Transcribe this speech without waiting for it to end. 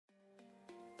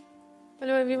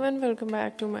Hello everyone, welcome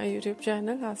back to my YouTube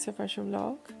channel Hasya Fashion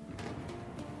Vlog.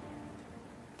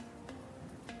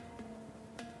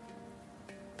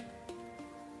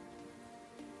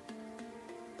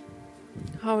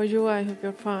 How are you? I hope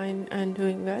you're fine and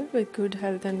doing well with good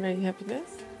health and very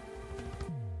happiness.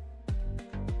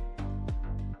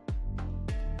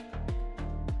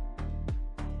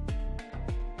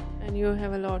 And you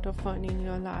have a lot of fun in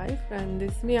your life. And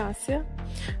this is me Asya,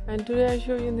 and today I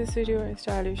show you in this video a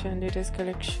stylish and latest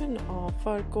collection of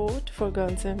fur coat for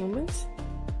girls and women.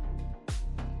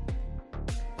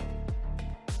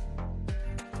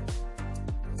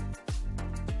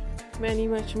 Many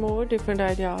much more different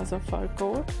ideas of fur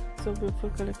coat. So beautiful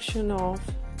collection of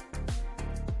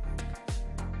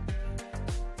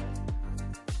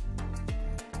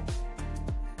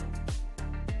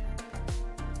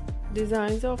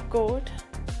designs of coat,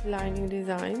 lining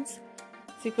designs,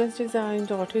 sequence design,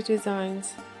 dotted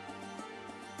designs,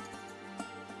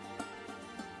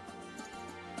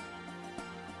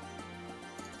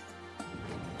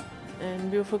 and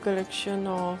beautiful collection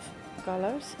of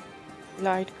colors,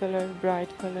 light color,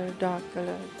 bright color, dark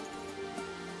color.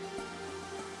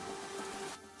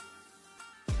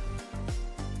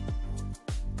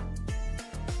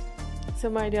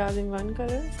 Some ideas in one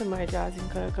color, some ideas in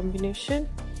color combination,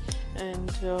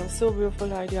 and so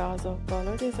beautiful ideas of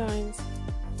color designs.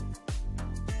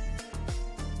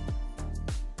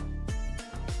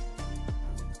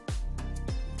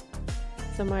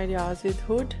 Some ideas with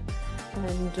hood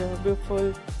and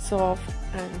beautiful soft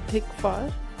and thick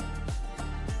fur.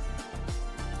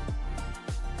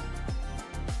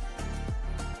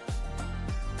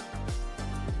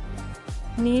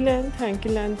 Knee length,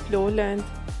 ankle length, floor length,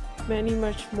 many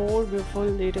much more beautiful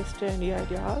latest trendy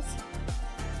ideas.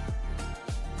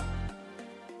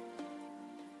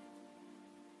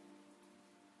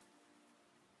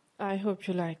 I hope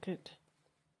you like it.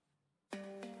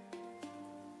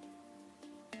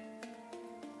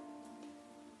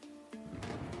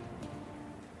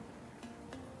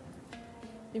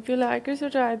 If you like it, so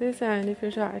try this, and if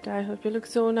you try it, I hope you look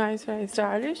so nice, very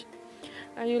stylish,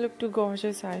 and you look too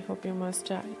gorgeous. I hope you must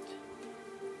try it.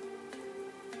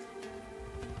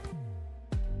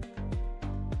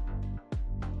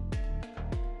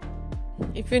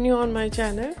 If you're new on my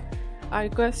channel, I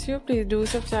request you please do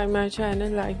subscribe my channel,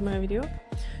 like my video,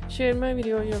 share my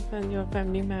video with your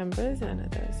family members and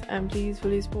others, and please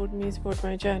fully support me, support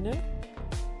my channel.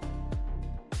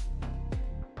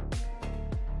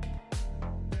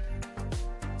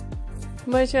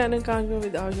 My channel can't go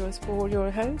without your support,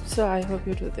 your help, so I hope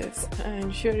you do this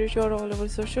and share it all over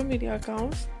social media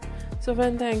accounts. So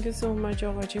thank you so much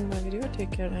for watching my video.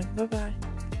 Take care and bye bye.